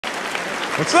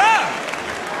What's up? Nice.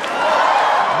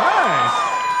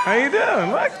 How you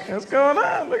doing? Look, what's going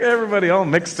on? Look at everybody all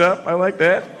mixed up. I like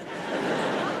that.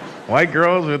 White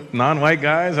girls with non-white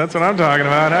guys. That's what I'm talking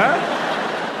about,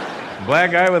 huh?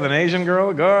 Black guy with an Asian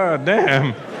girl. God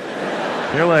damn.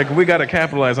 You're like, we got to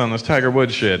capitalize on this Tiger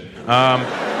Woods shit.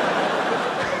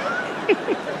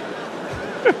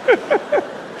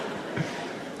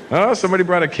 Oh, somebody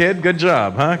brought a kid? Good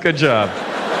job, huh? Good job.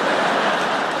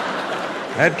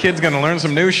 That kid's gonna learn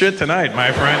some new shit tonight,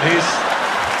 my friend.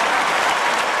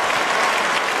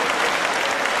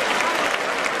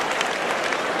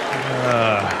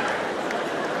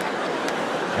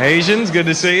 Asians, good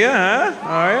to see you, huh?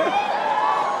 Are you?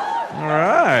 All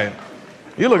right.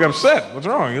 You look upset. What's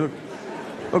wrong? You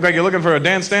look like you're looking for a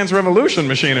Dance Dance Revolution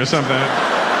machine or something.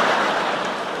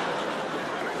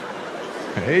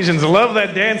 Asians love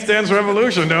that Dance Dance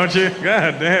Revolution, don't you?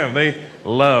 God damn, they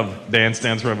love Dance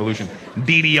Dance Revolution.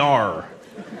 DDR.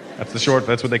 That's the short,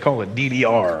 that's what they call it,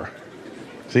 DDR.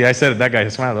 See, I said it, that guy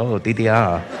smiled, oh,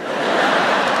 DDR.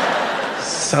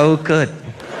 So good.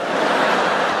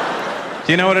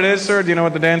 Do you know what it is, sir? Do you know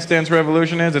what the Dance Dance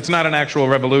Revolution is? It's not an actual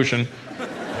revolution,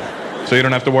 so you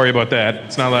don't have to worry about that.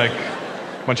 It's not like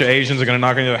a bunch of Asians are gonna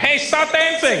knock on your door, hey, stop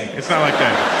dancing! It's not like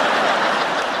that.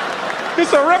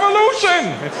 It's a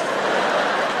revolution!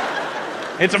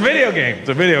 It's a video game. It's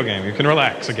a video game. You can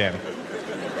relax again.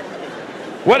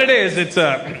 What it is, it's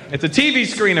a TV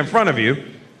screen in front of you,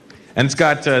 and it's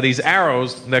got these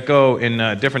arrows that go in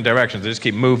different directions. They just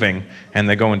keep moving, and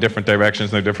they go in different directions,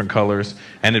 and they're different colors,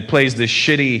 and it plays this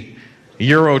shitty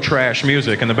Euro trash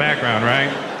music in the background,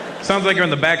 right? Sounds like you're in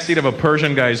the backseat of a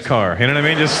Persian guy's car. You know what I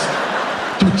mean? Just...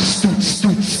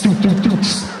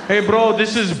 Hey bro,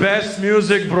 this is best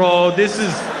music, bro.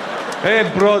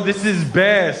 Hey bro, this is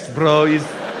best, bro. It's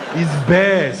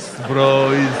best,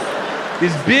 bro.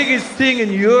 It's biggest thing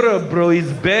in Europe, bro. It's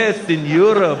best in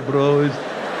Europe, bro.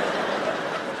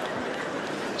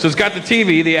 So it's got the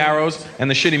TV, the arrows, and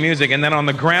the shitty music, and then on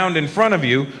the ground in front of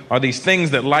you are these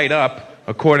things that light up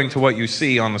according to what you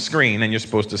see on the screen, and you're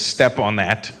supposed to step on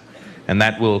that, and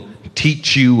that will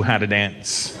teach you how to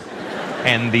dance.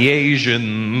 And the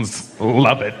Asians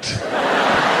love it.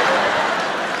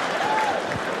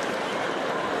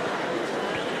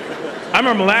 I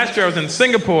remember last year I was in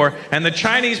Singapore, and the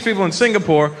Chinese people in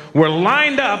Singapore were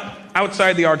lined up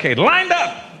outside the arcade, lined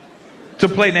up to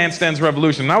play Dance Dance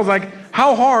Revolution. And I was like,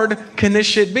 how hard can this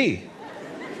shit be?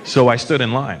 So I stood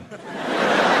in line.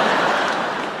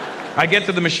 I get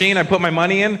to the machine, I put my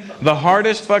money in, the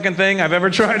hardest fucking thing I've ever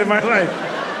tried in my life.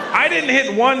 I didn't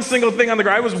hit one single thing on the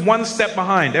ground. I was one step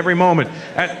behind every moment.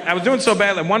 I was doing so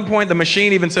bad, at one point the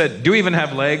machine even said, do you even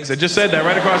have legs? It just said that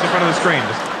right across the front of the screen.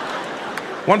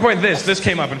 One point this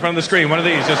came up in front of the screen, one of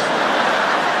these, just.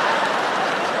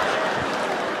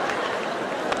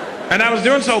 And I was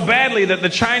doing so badly that the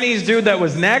Chinese dude that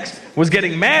was next was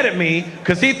getting mad at me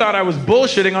because he thought I was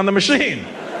bullshitting on the machine.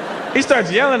 He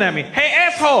starts yelling at me, hey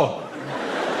asshole,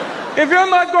 if you're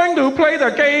not going to play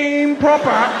the game proper,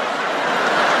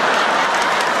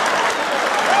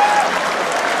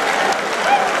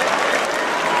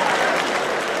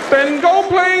 then go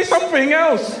play something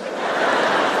else.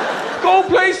 Go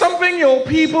play something your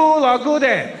people are good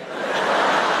at.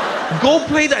 Go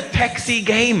play the taxi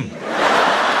game.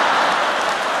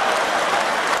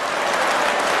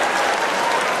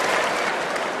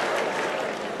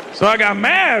 So I got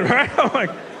mad, right? I'm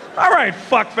like, all right,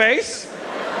 fuckface.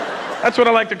 That's what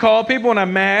I like to call people when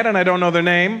I'm mad and I don't know their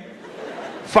name.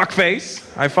 Fuckface,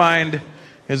 I find,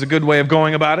 is a good way of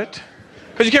going about it.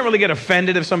 Because you can't really get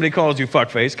offended if somebody calls you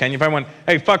fuckface, can you? If I went,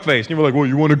 hey, fuckface, and you were like, well,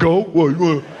 you want to go? What, you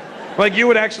wanna... Like, you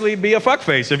would actually be a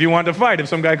fuckface if you wanted to fight if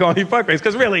some guy called you fuckface.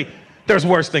 Because really, there's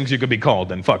worse things you could be called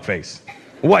than fuckface.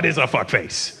 What is a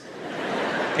fuckface?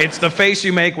 It's the face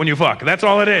you make when you fuck. That's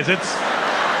all it is. It's...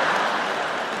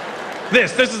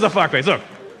 This is a fuckface, look.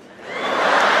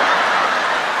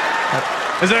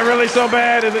 Is that really so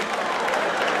bad? Is it?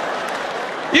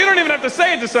 You don't even have to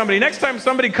say it to somebody. Next time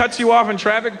somebody cuts you off in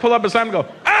traffic, pull up beside them and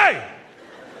go, hey!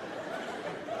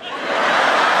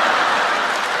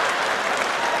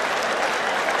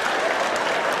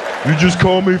 You just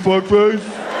call me fuckface?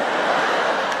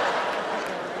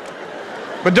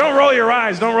 But don't roll your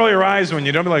eyes. Don't roll your eyes when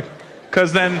you don't be like,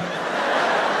 because then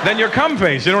you're cum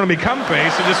face. You don't want to be cum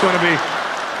face. You just want to be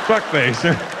fuck face.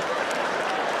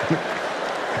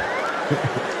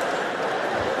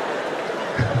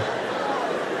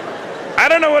 I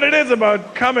don't know what it is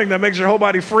about coming that makes your whole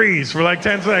body freeze for like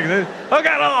 10 seconds. Oh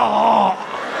God, oh.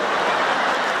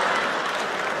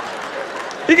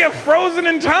 You get frozen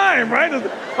in time, right?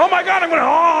 Oh my God, I'm gonna,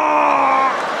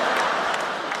 oh.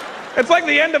 It's like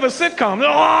the end of a sitcom.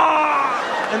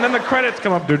 Ah! And then the credits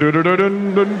come up.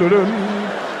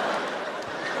 Dun-dun-dun-dun-dun-dun-dun.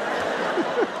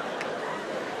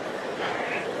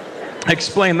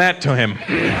 Explain that to him.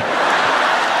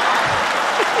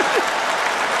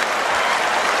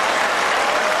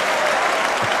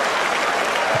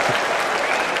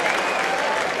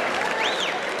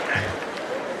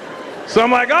 So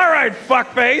I'm like, all right,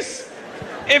 fuckface.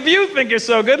 If you think you're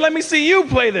so good, let me see you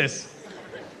play this.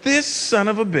 This son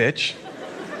of a bitch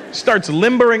starts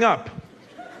limbering up.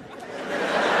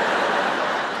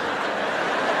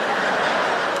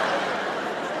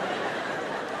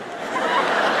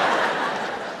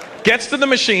 Gets to the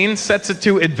machine, sets it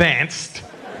to advanced,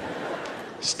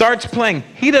 starts playing.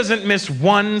 He doesn't miss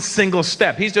one single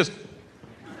step. He's just...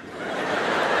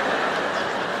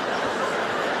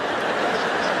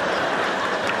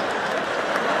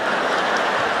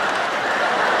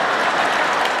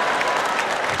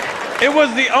 It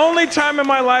was the only time in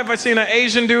my life I've seen an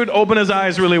Asian dude open his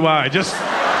eyes really wide. Just...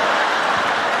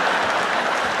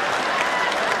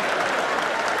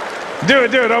 Do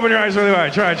it, open your eyes really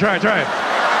wide. Try it.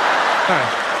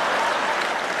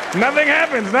 Nothing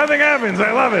happens.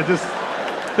 I love it. Just,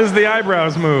 this is the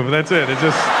eyebrows move. That's it. It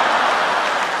just...